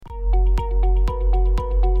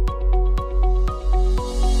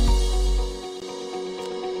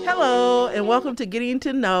and welcome to Getting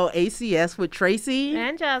to Know ACS with Tracy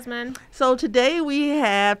and Jasmine. So today we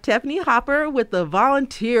have Tiffany Hopper with the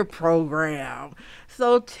volunteer program.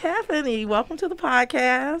 So Tiffany, welcome to the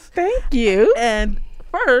podcast. Thank you. And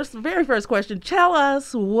very first question, tell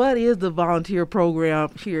us, what is the volunteer program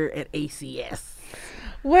here at ACS?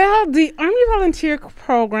 Well, the Army Volunteer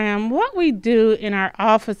Program, what we do in our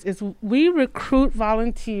office is we recruit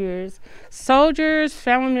volunteers, soldiers,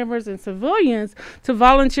 family members, and civilians to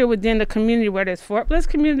volunteer within the community, whether it's Fort Bliss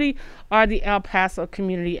community or the El Paso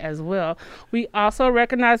community as well. We also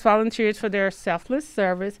recognize volunteers for their selfless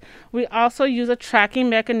service. We also use a tracking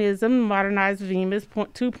mechanism, modernized VMIS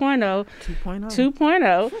 2.0.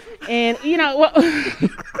 2.0. And, you know, what...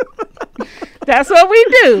 That's what we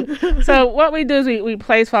do. So what we do is we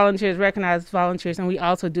place volunteers, recognize volunteers, and we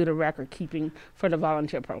also do the record keeping for the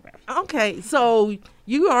volunteer program. Okay, so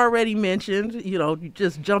you already mentioned, you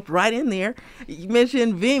just jumped right in there. You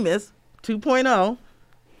mentioned VMIS 2.0.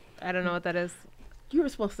 I don't know what that is. You were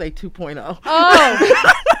supposed to say 2.0.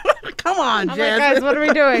 Oh. Come on, Jasmine. Like, guys, what are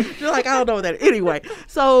we doing? You're like, I don't know what that is. Anyway,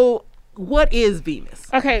 so... what is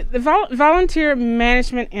VMIS? Okay, the Volunteer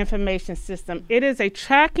Management Information System. It is a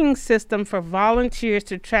tracking system for volunteers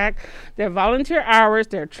to track their volunteer hours,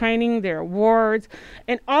 their training, their awards,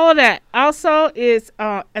 and all of that. Also, is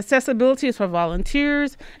accessibility is for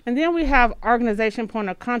volunteers. And then we have Organization Point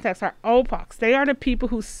of Contacts, our OPOCs. They are the people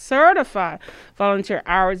who certify volunteer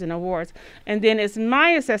hours and awards. And then it's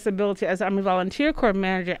my accessibility as I'm a volunteer corps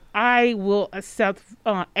manager. I will accept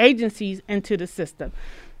agencies into the system.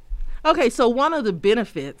 Okay, so one of the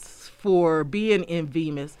benefits for being in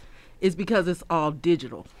VMIS is because it's all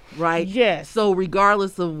digital, right? Yes. So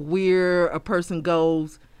regardless of where a person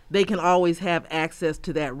goes, they can always have access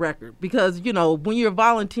to that record. Because, when you're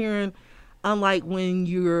volunteering, unlike when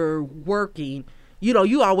you're working,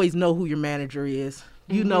 you always know who your manager is.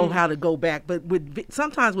 You know how to go back. But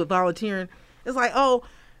sometimes with volunteering, it's like, oh,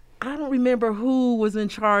 I don't remember who was in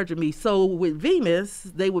charge of me. So with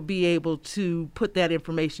VMIS, they would be able to put that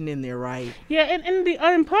information in there, right? Yeah, and the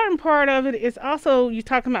important part of it is also, you're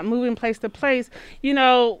talking about moving place to place.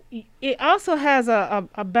 It also has a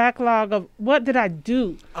backlog of what did I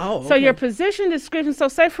do? Oh, okay. So your position description. So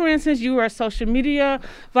say, for instance, you were a social media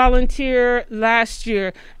volunteer last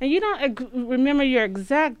year, and you don't remember your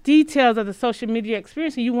exact details of the social media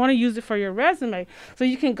experience, and you want to use it for your resume. So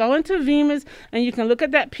you can go into VMIS, and you can look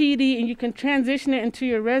at that PD, and you can transition it into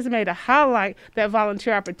your resume to highlight that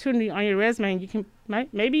volunteer opportunity on your resume, and you can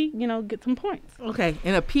maybe get some points. Okay,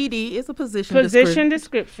 and a PD is a position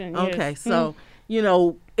description. Yes. Okay, so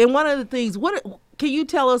and one of the things, can you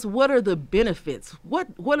tell us, what are the benefits?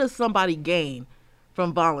 What does somebody gain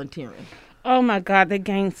from volunteering? Oh my God, they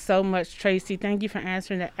gain so much, Tracy. Thank you for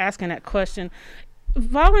asking that question.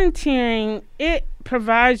 Volunteering, it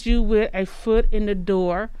provides you with a foot in the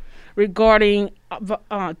door regarding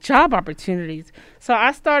job opportunities. So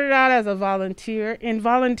I started out as a volunteer. In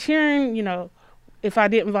volunteering, if I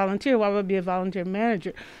didn't volunteer, well, I would be a volunteer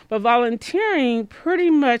manager. But volunteering pretty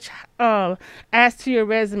much adds to your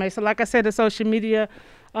resume. So like I said, a social media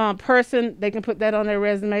person, they can put that on their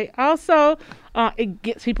resume. Also, it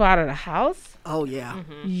gets people out of the house. Oh, yeah.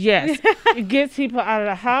 Mm-hmm. Yes. It gets people out of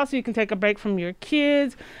the house. You can take a break from your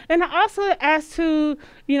kids. And also it adds to,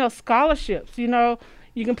 scholarships.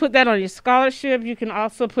 You can put that on your scholarship. You can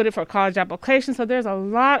also put it for college applications. So there's a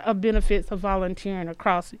lot of benefits of volunteering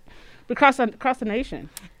across the nation.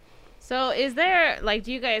 So is there,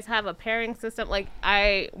 do you guys have a pairing system?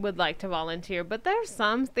 I would like to volunteer, but there's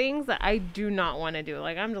some things that I do not want to do.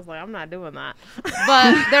 I'm not doing that.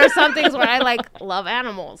 But there are some things where I, love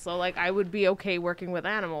animals. So, I would be okay working with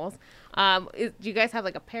animals. Do you guys have,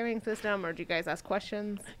 a pairing system, or do you guguys ask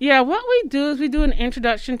questions? Yeah, what we do is we do an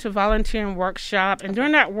introduction to volunteering workshop. And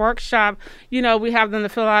during that workshop, we have them to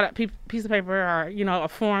fill out a piece of paper or, a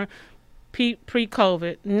form.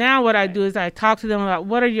 Pre-COVID. Now what I do is I talk to them about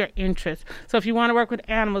what are your interests. So if you want to work with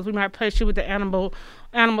animals, we might place you with the Animal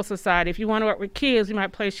Society. If you want to work with kids, we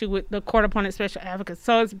might place you with the Court-Appointed Special Advocates.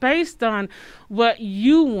 So it's based on what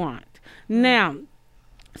you want. Now,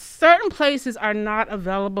 certain places are not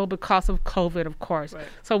available because of COVID, of course. Right.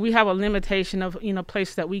 So we have a limitation of,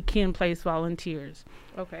 places that we can place volunteers.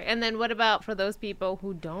 Okay. And then what about for those people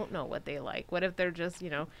who don't know what they like? What if they're just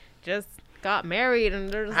got married and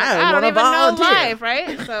they're just I don't even know life,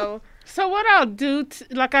 right? So what I'll do,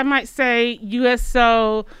 I might say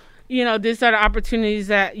USO, these are the opportunities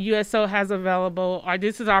that USO has available, or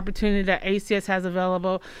this is the opportunity that ACS has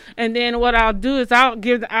available. And then what I'll do is I'll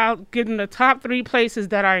give them the top 3 places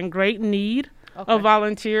that are in great need of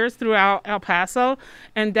volunteers throughout El Paso.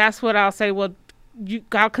 And that's what I'll say, well,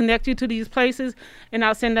 I'll connect you to these places, and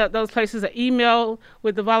I'll send out those places an email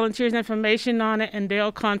with the volunteer's information on it, and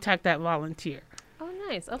they'll contact that volunteer. Oh,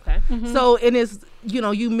 nice. Okay. So, and it's,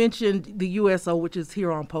 you mentioned the USO, which is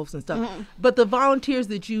here on post and stuff, but the volunteers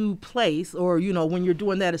that you place, or, when you're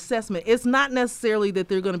doing that assessment, it's not necessarily that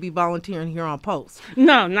they're going to be volunteering here on post.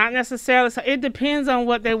 No, not necessarily. So it depends on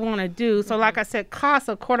what they want to do. So like I said,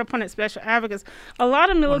 CASA, Court Appointed Special Advocates, a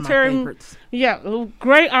lot of military, One of my favorites. yeah,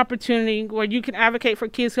 great opportunity where you can advocate for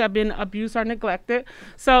kids who have been abused or neglected.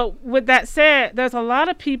 So with that said, there's a lot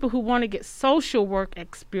of people who want to get social work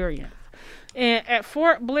experience. And at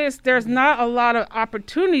Fort Bliss, there's not a lot of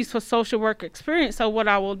opportunities for social work experience. So what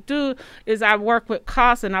I will do is I work with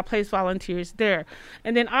CASA and I place volunteers there.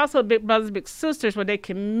 And then also Big Brothers Big Sisters, where they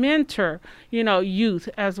can mentor, youth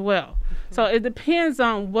as well. So it depends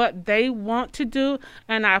on what they want to do,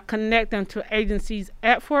 and I connect them to agencies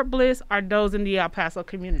at Fort Bliss or those in the El Paso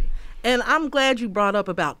community. And I'm glad you brought up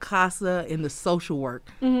about CASA and the social work,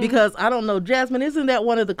 because I don't know, Jasmine, isn't that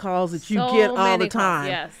one of the calls that you get all the time?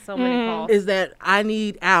 Yes, so many calls. Is that I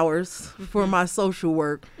need hours for my social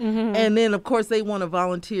work. And then, of course, they want to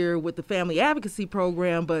volunteer with the family advocacy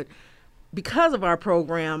program, but because of our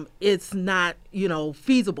program, it's not,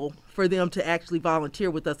 feasible for them to actually volunteer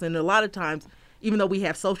with us. And a lot of times, even though we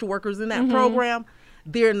have social workers in that program,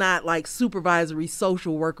 they're not like supervisory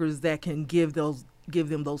social workers that can give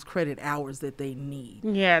them those credit hours that they need.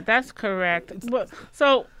 Yeah, that's correct.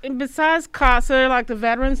 So besides CASA, like the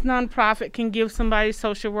Veterans Nonprofit can give somebody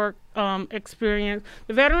social work experience.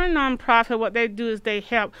 The Veteran Nonprofit, what they do is they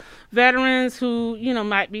help veterans who,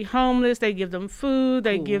 might be homeless. They give them food.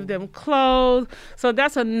 They give them clothes. So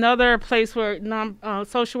that's another place where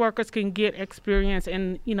social workers can get experience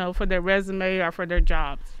in, for their resume or for their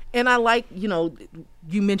jobs. And I like,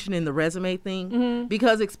 you mentioned in the resume thing,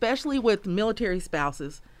 because especially with military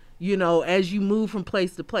spouses, as you move from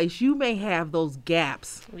place to place, you may have those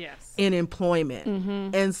gaps in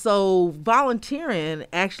employment. And so volunteering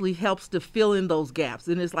actually helps to fill in those gaps.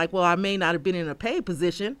 And it's like, well, I may not have been in a paid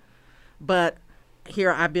position, but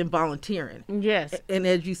here I've been volunteering. Yes. And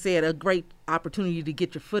as you said, a great opportunity to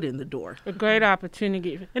get your foot in the door. A great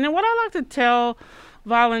opportunity. And then what I like to tell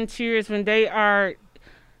volunteers when they are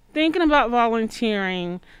thinking about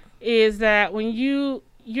volunteering is that when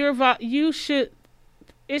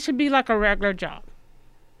it should be like a regular job.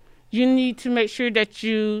 You need to make sure that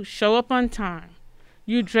you show up on time,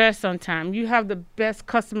 you dress on time, you have the best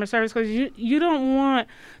customer service, because you don't want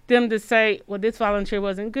them to say, well, this volunteer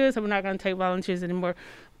wasn't good, so we're not going to take volunteers anymore.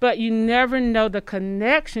 But you never know the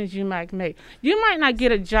connections you might make. You might not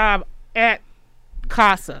get a job at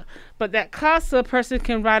CASA, but that CASA person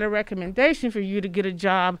can write a recommendation for you to get a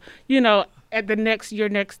job, at your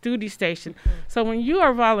next duty station. So when you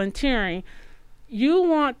are volunteering,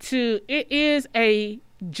 it is a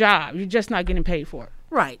job. You're just not getting paid for it.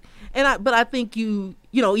 Right. But I think even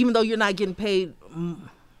though you're not getting paid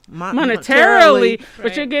monetarily,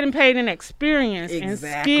 but you're getting paid in experience and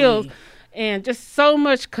skills and just so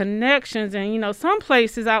much connections. And, some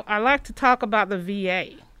places I like to talk about the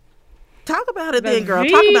VA. Talk about it then, girl.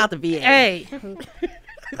 Talk about the VA.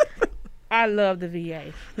 I love the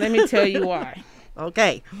VA. Let me tell you why.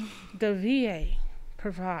 Okay. The VA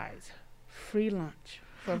provides free lunch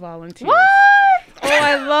for volunteers. What? Oh,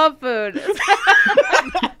 I love food.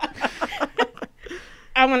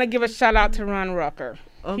 I want to give a shout out to Ron Rucker.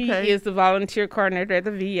 Okay. He is the volunteer coordinator at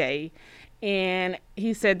the VA. And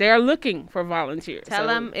he said they're looking for volunteers. Tell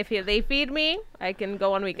them if they feed me, I can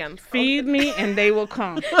go on weekends. Feed me and they will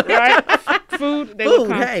come. Right? Food, they will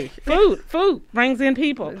come. Hey. Food brings in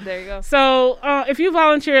people. There you go. So if you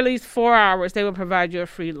volunteer at least 4 hours, they will provide you a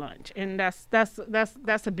free lunch, and that's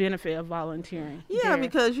a benefit of volunteering. Yeah, there.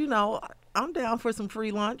 because I'm down for some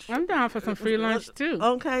free lunch. I'm down for some free lunch too.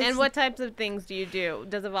 Okay. And what types of things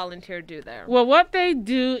does a volunteer do there? Well, what they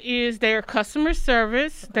do is their customer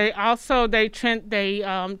service. They also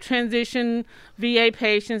transition VA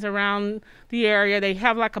patients around the area. They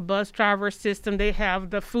have like a bus driver system. They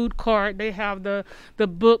have the food cart. They have the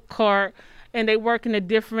book cart. And they work in the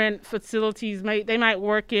different facilities. They might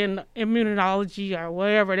work in immunology or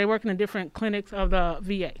wherever. They work in the different clinics of the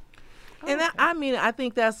VA. And I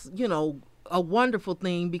think that's, a wonderful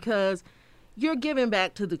thing, because you're giving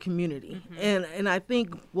back to the community. And I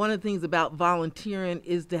think one of the things about volunteering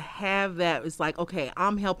is to have that. It's like, okay,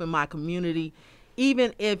 I'm helping my community,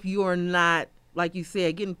 even if you're not, like you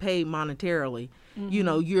said, getting paid monetarily.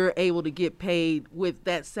 You're able to get paid with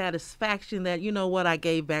that satisfaction that, what, I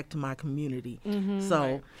gave back to my community.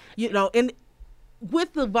 So, and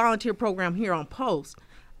with the volunteer program here on Post,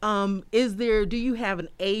 do you have an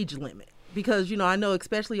age limit? because, you know, I know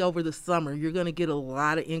especially over the summer, you're going to get a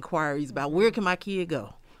lot of inquiries about where can my kid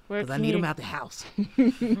go? Because I need them out the house.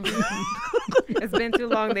 It's been too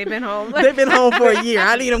long. They've been home. They've been home for a year.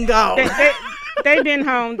 I need them gone. They've been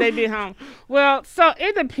home. They've been home. Well, so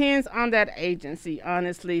it depends on that agency,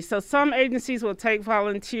 honestly. So some agencies will take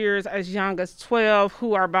volunteers as young as 12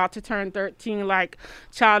 who are about to turn 13, like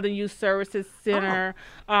Child and Youth Services Center,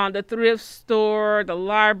 the thrift store, the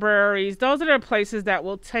libraries. Those are the places that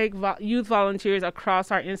will take youth volunteers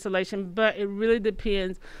across our installation, but it really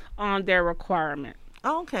depends on their requirement.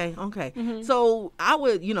 Okay. So I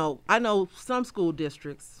would, you know, I know some school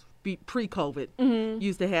districts pre-COVID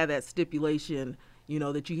used to have that stipulation, you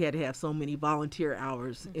know, that you had to have so many volunteer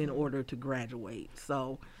hours in order to graduate.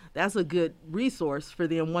 So that's a good resource for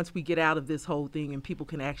them once we get out of this whole thing and people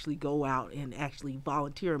can actually go out and actually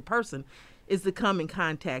volunteer in person, is to come and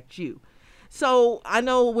contact you. So I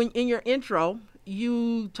know when in your intro,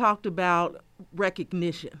 you talked about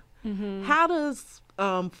recognition. How does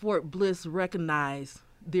Fort Bliss recognize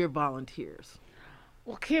their volunteers?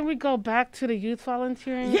 Well, can we go back to the youth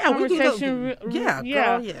volunteering Yeah, we conversation? can go. Yeah,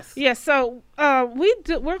 girl, yes. Yeah, so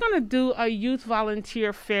we're going to do a youth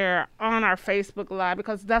volunteer fair on our Facebook Live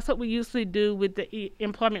because that's what we usually do with the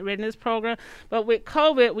employment readiness program. But with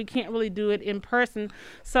COVID, we can't really do it in person.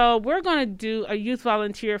 So we're going to do a youth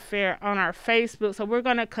volunteer fair on our Facebook. So we're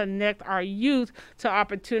going to connect our youth to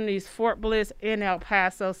opportunities, Fort Bliss and El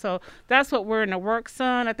Paso. So that's what we're in the works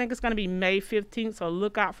on. I think it's going to be May 15th, so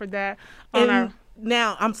look out for that on our...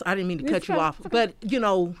 Now, I didn't mean to cut you off, but, you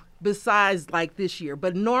know, besides like this year,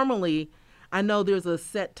 but normally I know there's a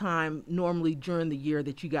set time normally during the year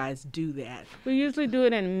that you guys do that. We usually do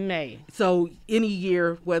it in May. So any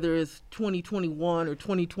year, whether it's 2021 or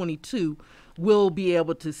 2022, we'll be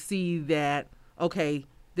able to see that, okay,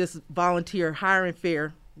 this volunteer hiring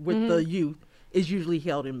fair with the youth is usually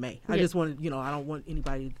held in May. I just wanted, you know, I don't want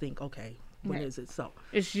anybody to think, okay, when is it? So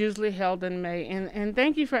it's usually held in May, and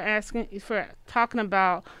thank you for talking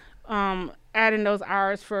about adding those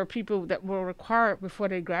hours for people that were required before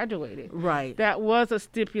they graduated. Right. That was a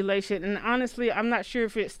stipulation, and honestly, I'm not sure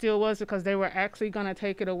if it still was because they were actually going to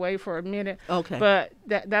take it away for a minute. Okay. But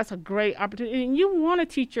that's a great opportunity, and you want to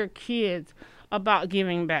teach your kids about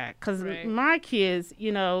giving back because my kids,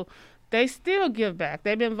 you know, they still give back.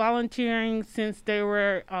 They've been volunteering since they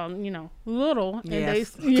were, you know, little. And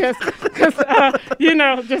because, you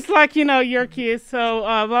know, just like, you know, your kids. So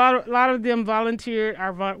a lot of them volunteered,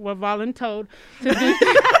 were voluntold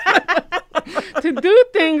to do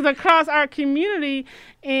things across our community.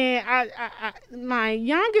 And my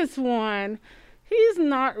youngest one, he's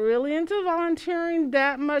not really into volunteering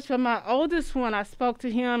that much, but my oldest one, I spoke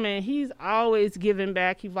to him, and he's always giving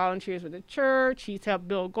back. He volunteers with the church. He's helped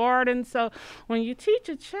build gardens. So when you teach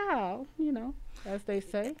a child, you know, as they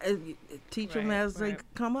say, teach them as they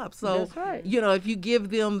come up. So, you know, if you give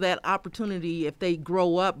them that opportunity, if they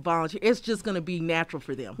grow up volunteer, it's just going to be natural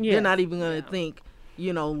for them. They're not even going to think,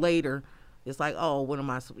 you know, later. It's like, oh, what am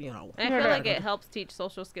I, you know. And I feel like it helps teach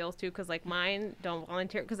social skills, too, because, like, mine don't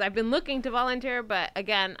volunteer. Because I've been looking to volunteer, but,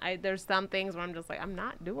 again, there's some things where I'm just like, I'm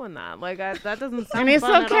not doing that. Like, that doesn't sound and it's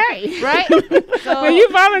fun okay. at all. Right? So, when you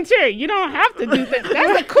volunteer, you don't have to do that.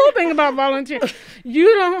 That's the cool thing about volunteering. You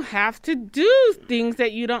don't have to do things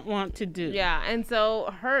that you don't want to do. Yeah, and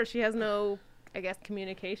so she has no, I guess,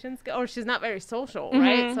 communication skill, or she's not very social,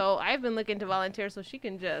 right? So I've been looking to volunteer so she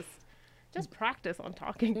can just practice on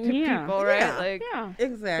talking to people, right? Like,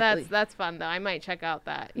 exactly. That's fun though. I might check out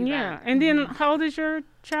that event. Yeah. And then how old is your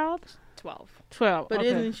child? 12. But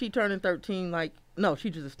isn't she turning 13? Like, no, she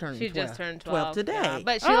just turned 12. She just turned 12 today. Yeah.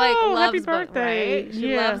 But she loves happy birthday. Right?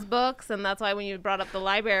 She loves books, and that's why when you brought up the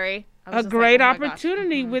library, I was a great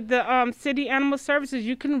opportunity gosh. with the city animal services.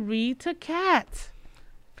 You can read to cats.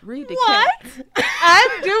 Read to cats.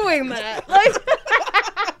 I'm doing that. Like,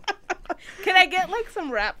 can I get like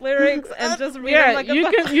some rap lyrics and just read them like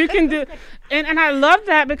you can do, and I love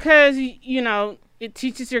that because you know it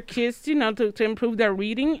teaches your kids, you know, to improve their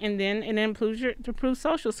reading and then to improve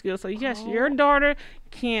social skills. So yes, your daughter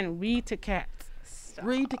can read to cats.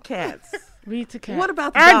 Read to cats. Read to cats. What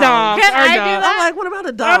about the our dogs? Can I do dogs. that? I'm like, what about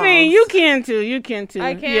the dogs? I mean, you can too. You can too.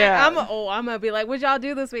 I can't. Yeah. I'm gonna be like, what y'all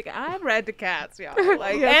do this week? I've read to cats, y'all,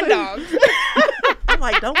 like and dogs. I'm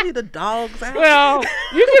like, don't leave the dogs out. Well,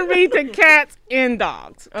 you can read to cats and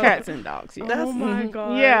dogs. Cats and dogs. Yeah. Oh my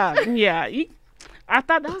god. Yeah. I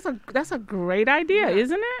thought that's a great idea,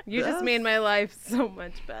 isn't it? You just made my life so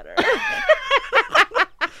much better.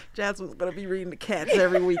 Jasmine's gonna be reading the cats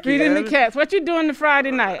every weekend. Reading the cats. What you doing the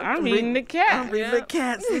Friday night? I'm reading the cats. I'm reading the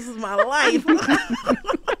cats. This is my life.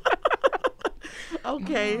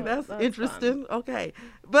 Okay, that's interesting. Fun. Okay,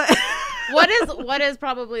 but What is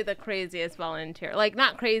probably the craziest volunteer? Like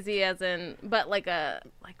not crazy as in, but like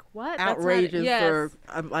what? Outrageous Yes. or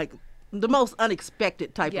like the most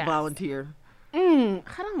unexpected type Yes. of volunteer. I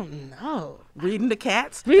don't know. Reading to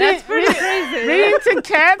cats. That's pretty crazy. Reading to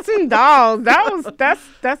cats and dogs.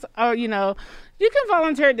 That's you know, you can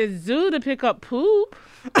volunteer at the zoo to pick up poop.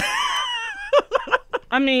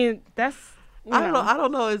 I mean, that's you I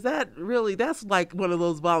don't know. Is that really? That's like one of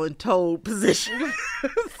those voluntold positions.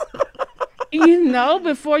 You know,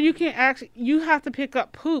 before you can actually, you have to pick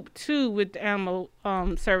up poop too with the animal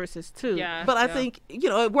services too. Yeah. But I think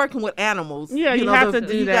working with animals. Yeah, you have to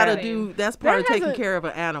do you that. gotta do. That's part of There taking hasn't- care of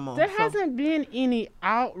an animal. There so. hasn't been any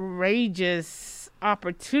outrageous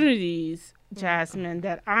opportunities, Jasmine,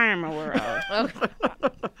 that I am aware of. Okay.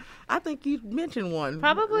 I think you mentioned one.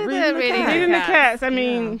 Probably the Reading reading cat. Reading the Cats. cats. I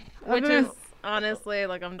mean, Which other is than, honestly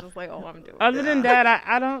like I'm just like, oh, I'm doing. other than that,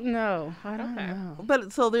 I don't know. I don't Okay. know.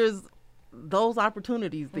 But so there's those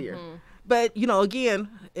opportunities there. Mm-hmm. But again,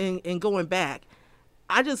 in going back,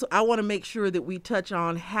 I want to make sure that we touch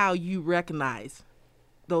on how you recognize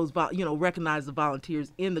those recognize the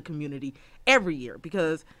volunteers in the community every year,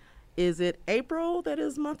 because is it April that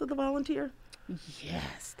is month of the volunteer?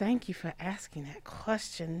 Yes, thank you for asking that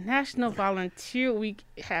question. National Volunteer Week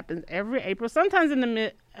happens every April, sometimes in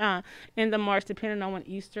the March, depending on when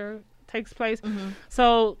Easter takes place.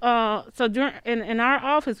 So during in our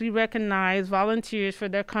office, we recognize volunteers for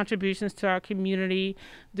their contributions to our community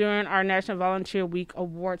during our National Volunteer Week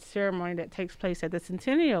award ceremony that takes place at the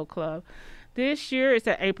Centennial Club. This year it's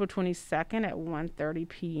at April 22nd at 1:30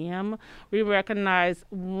 p.m. We recognize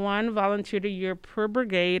one volunteer a year per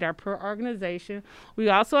brigade or per organization. We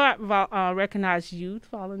also recognize youth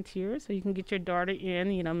volunteers, so you can get your daughter in.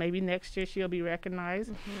 Maybe next year she'll be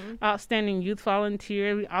recognized. Outstanding youth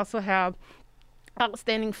volunteer. We also have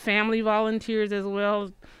outstanding family volunteers as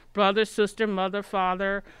well, brother, sister, mother,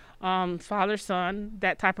 father, father, son,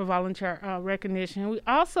 that type of volunteer recognition. We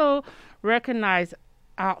also recognize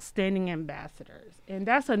outstanding ambassadors, and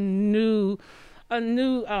that's a new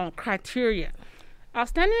criteria.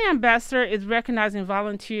 Outstanding ambassador is recognizing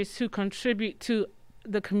volunteers who contribute to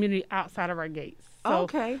the community outside of our gates. So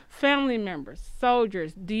Okay. family members,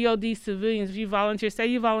 soldiers, DOD civilians. If you volunteer, say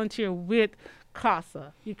you volunteer with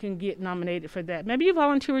CASA, you can get nominated for that. Maybe you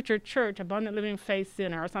volunteer with your church, Abundant Living Faith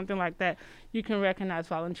Center, or something like that. You can recognize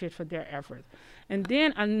volunteers for their efforts. And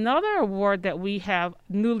then another award that we have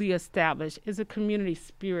newly established is a Community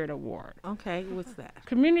Spirit Award. Okay, what's that?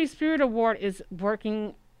 Community Spirit Award is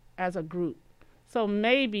working as a group. So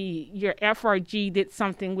maybe your FRG did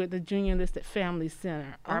something with the Junior Enlisted Family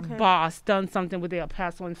Center. Our Okay. boss done something with the El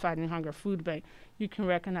Paso and Fighting Hunger Food Bank. You can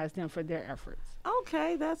recognize them for their efforts.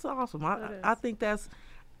 Okay, that's awesome. That I is. think that's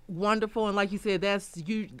wonderful, and like you said, that's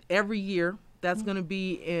every year. That's going to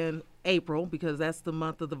be in April because that's the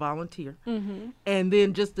month of the volunteer. And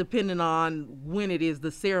then just depending on when it is,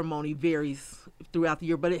 the ceremony varies throughout the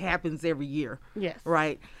year, but it happens every year. Yes.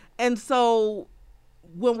 Right. And so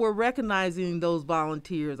when we're recognizing those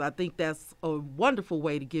volunteers, I think that's a wonderful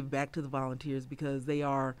way to give back to the volunteers because they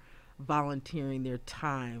are volunteering their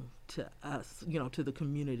time to us, to the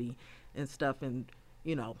community and stuff. And,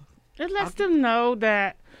 It lets them know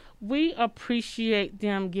that we appreciate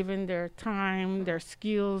them giving their time, their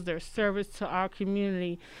skills, their service to our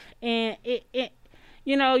community. And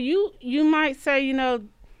you might say,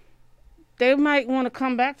 they might want to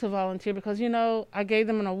come back to volunteer because, I gave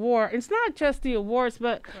them an award. It's not just the awards,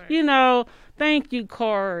 but, thank you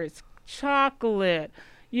cards, chocolate,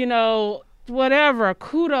 whatever,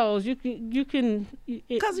 kudos. You can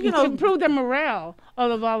improve the morale of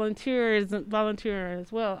the volunteer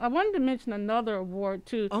as well. I wanted to mention another award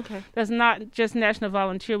too. Okay. That's not just National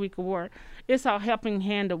Volunteer Week award. It's our Helping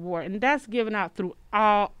Hand Award, and that's given out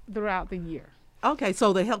throughout the year. Okay,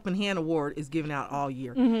 so the Helping Hand Award is given out all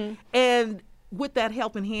year. And with that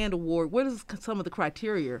Helping Hand Award, what is some of the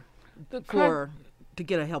criteria to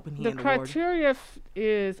get a Helping Hand The Award? criteria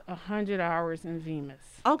is 100 hours in VMIS.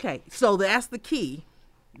 Okay, so that's the key.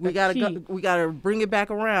 We gotta bring it back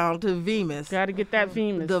around to VMIS, Got to get that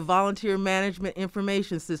VMIS. the Volunteer Management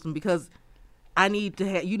Information System, because you need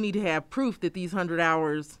to have proof that these 100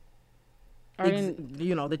 hours, Are in- that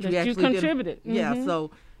you that actually you contributed. Yeah, Mhm. so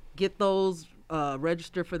get those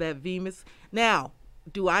registered for that VMIS. Now,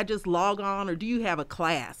 do I just log on, or do you have a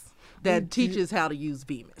class that teaches how to use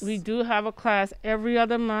VMIS? We do have a class every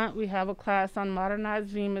other month. We have a class on modernized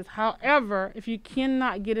VMIS. However, if you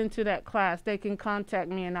cannot get into that class, they can contact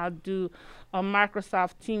me and I'll do a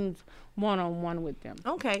Microsoft Teams one-on-one with them.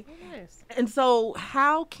 Okay. Nice. And so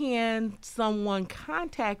how can someone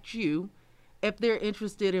contact you if they're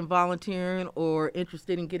interested in volunteering or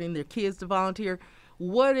interested in getting their kids to volunteer,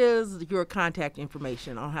 what is your contact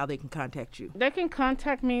information on how they can contact you? They can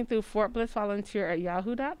contact me through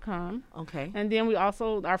fortblissvolunteer@yahoo.com. Okay. And then we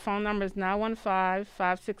also, our phone number is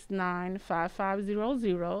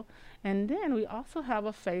 915-569-5500. And then we also have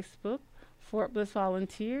a Facebook, Fort Bliss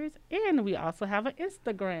Volunteers, and we also have an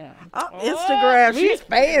Instagram. Oh, Instagram. She's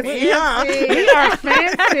fancy, huh? We are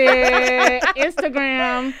fancy.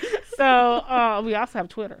 Instagram. So we also have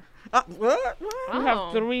Twitter. What? We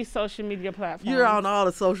have 3 social media platforms. You're on all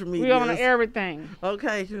the social media. We're on everything.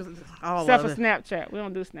 Okay. All Except of for it. Snapchat. We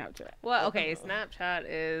don't do Snapchat. Well, okay, Snapchat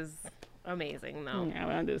is amazing though. Yeah,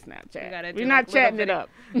 we don't do Snapchat. gotta do We're not like little chatting it up.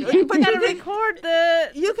 But You gotta record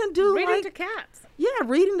the you can do reading like to cats.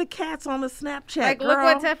 reading to cats on the Snapchat. Like, girl. look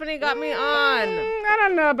what Tiffany got me on. I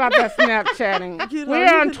don't know about that Snapchatting. You know, We're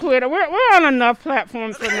you on can- Twitter. We're on enough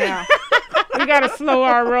platforms for now. We got to slow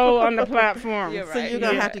our roll on the platforms. You're So right. you're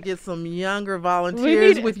gonna Yeah. have to get some younger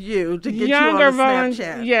volunteers need with you to get Younger you on the volunteers.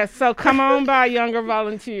 Snapchat. Yes, so come on by, younger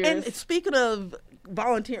volunteers. And speaking of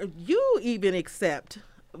volunteer, you even accept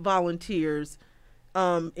volunteers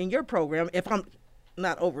in your program. If I'm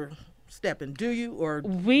not overstepping, do you or?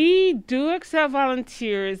 We do accept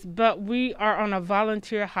volunteers, but we are on a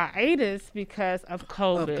volunteer hiatus because of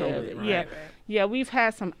COVID. COVID, right, Yeah. right. Yeah, we've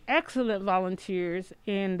had some excellent volunteers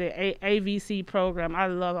in the AVC program. I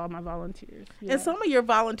love all my volunteers. Yeah. And some of your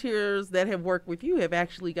volunteers that have worked with you have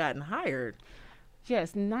actually gotten hired.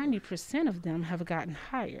 Yes, 90% of them have gotten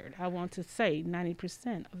hired. I want to say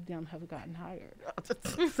 90% of them have gotten hired.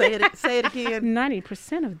 Say it again.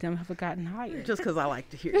 90% of them have gotten hired. Just because I like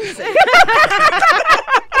to hear you say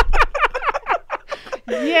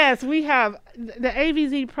Yes, we have the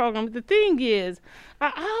AVZ program. The thing is,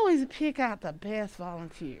 I always pick out the best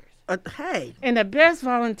volunteers. Hey, And the best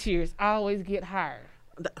volunteers always get hired.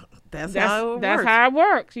 that's how it That's works. how it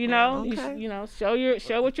works, you know. Okay. You know,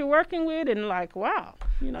 show what you're working with, and like, wow,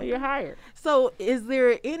 you know, you're hired. So, is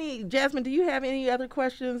there any, Jasmine? Do you have any other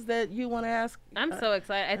questions that you want to ask? I'm so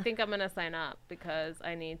excited. I think I'm gonna sign up because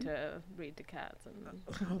I need to read to cats.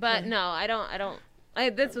 But no, I don't.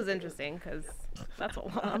 This was interesting because that's a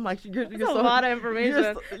lot. I'm like, you're That's a lot of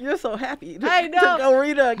information. You're so happy to, I know. to go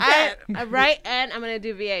read a cat. Right, and I'm gonna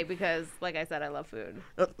do VA because, like I said, I love food.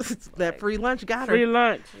 That free lunch got her. Free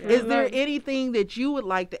lunch. Is there anything that you would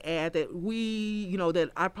like to add that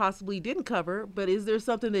that I possibly didn't cover, but is there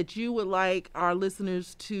something that you would like our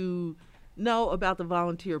listeners to know about the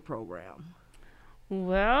volunteer program?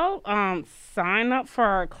 Well, sign up for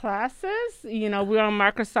our classes. You know, we're on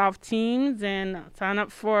Microsoft Teams, and sign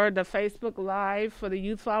up for the Facebook Live for the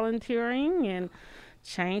youth volunteering and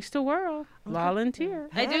change the world. Volunteer.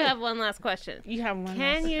 I do have one last question. You have one.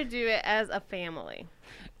 Can last- you do it as a family?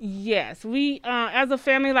 Yes, we as a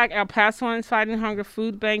family, like El Pasoans Fighting Hunger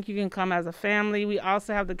Food Bank, you can come as a family. We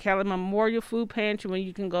also have the Kelly Memorial Food Pantry where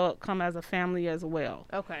you can come as a family as well.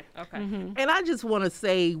 Okay. And I just want to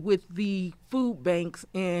say, with the food banks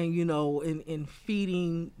and in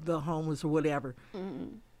feeding the homeless or whatever,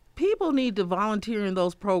 people need to volunteer in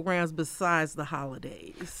those programs besides the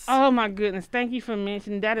holidays. Oh my goodness! Thank you for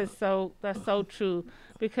mentioning that. That's so true,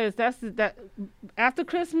 because that after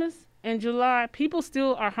Christmas in July, people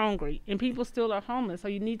still are hungry and people still are homeless. So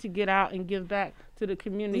you need to get out and give back to the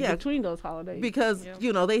community Yeah. between those holidays. Because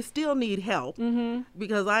they still need help.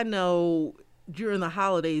 Because I know during the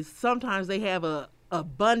holidays sometimes they have a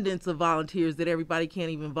abundance of volunteers that everybody can't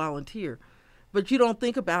even volunteer. But you don't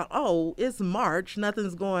think about, it's March,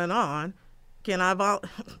 nothing's going on. Can I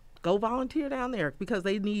go volunteer down there? Because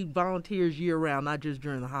they need volunteers year round, not just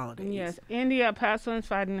during the holidays. Yes, India El Pasoans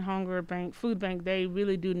Fighting Hunger Food Bank, they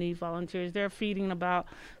really do need volunteers. They're feeding about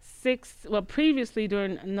previously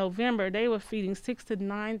during November, they were feeding 6,000 to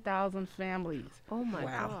 9,000 families. Oh my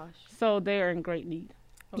Wow. gosh. So they're in great need.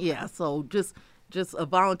 Yeah, so just a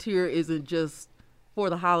volunteer isn't just for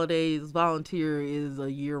the holidays. Volunteer is a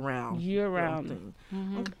year-round Year-round. thing.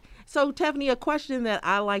 Okay. So, Tiffany, a question that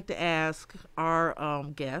I like to ask our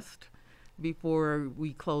guest before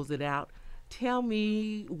we close it out. Tell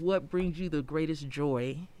me what brings you the greatest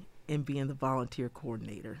joy in being the volunteer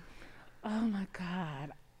coordinator. Oh my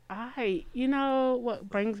God. What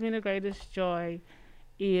brings me the greatest joy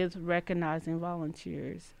is recognizing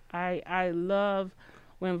volunteers. I love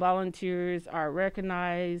when volunteers are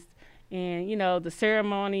recognized, and the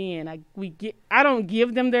ceremony, and I don't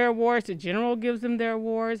give them their awards, the general gives them their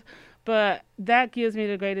awards, but that gives me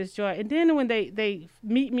the greatest joy. And then when they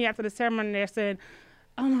meet me after the ceremony, they're saying,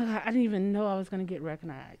 oh my God, I didn't even know I was going to get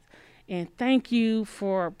recognized. And thank you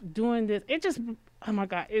for doing this. It just, oh my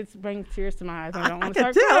God, it brings tears to my eyes. I don't want to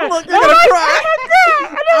can start tell. crying. Look, you're gonna cry.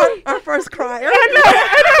 Our first crier. I know.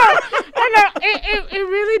 It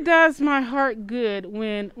really does my heart good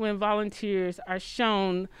when volunteers are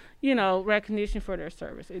shown, recognition for their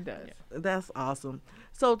service. It does. That's awesome.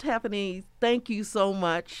 So, Tiffany, thank you so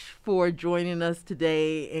much for joining us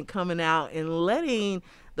today and coming out and letting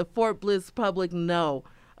the Fort Bliss public know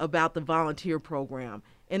about the volunteer program.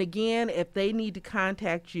 And again, if they need to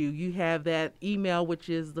contact you, you have that email, which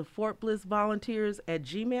is the Fort Bliss Volunteers at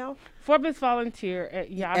Gmail. Fort Bliss Volunteer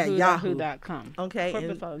at yahoo.com. Okay. Fort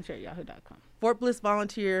Bliss Volunteer at yahoo.com. Fort Bliss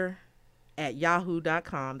Volunteer at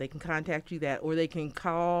yahoo.com. They can contact you that, or they can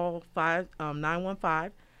call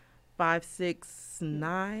 915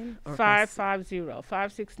 569 550,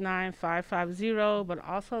 but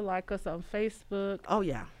also like us on Facebook. Oh,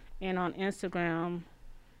 yeah. And on Instagram,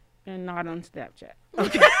 and not on Snapchat.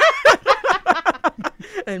 Okay.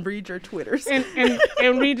 And read your Twitters. And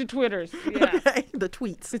read the Twitters. Yeah. Okay. The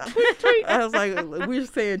tweets. The tweet. I was like, we're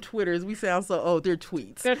saying Twitters. We sound so, they're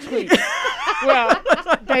tweets. They're tweets. Well,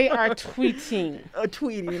 they are tweeting.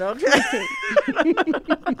 Tweeting, okay.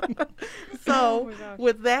 So,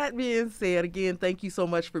 with that being said, again, thank you so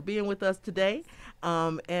much for being with us today.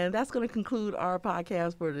 And that's going to conclude our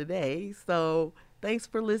podcast for today. So, thanks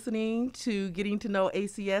for listening to Getting to Know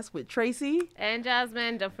ACS with Tracy. And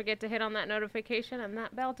Jasmine. Don't forget to hit on that notification and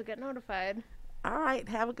that bell to get notified. All right.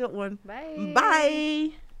 Have a good one. Bye.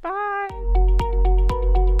 Bye.